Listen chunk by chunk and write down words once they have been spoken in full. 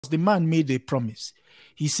the man made a promise.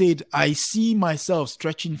 He said, I see myself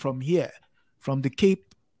stretching from here, from the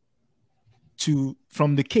Cape to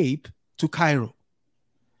Cairo.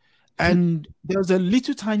 And there's a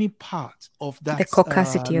little tiny part of that. The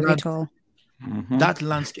caucasity of it all. That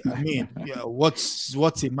landscape. I mean, what's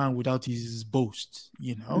a man without his boast,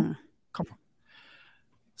 Come on.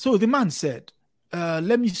 So the man said,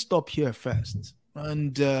 let me stop here first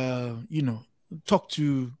and, talk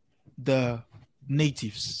to the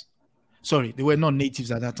natives. Sorry, they were not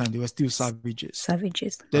natives at that time. They were still savages.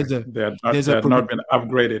 They have not been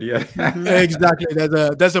upgraded yet. Exactly.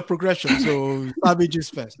 There's a progression. So savages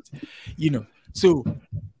first, So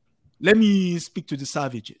let me speak to the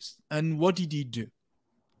savages. And what did he do?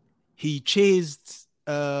 He chased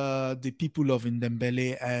the people of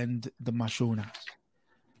Ndembele and the Mashonas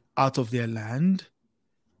out of their land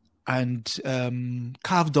and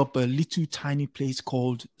carved up a little tiny place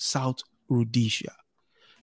called South Rhodesia.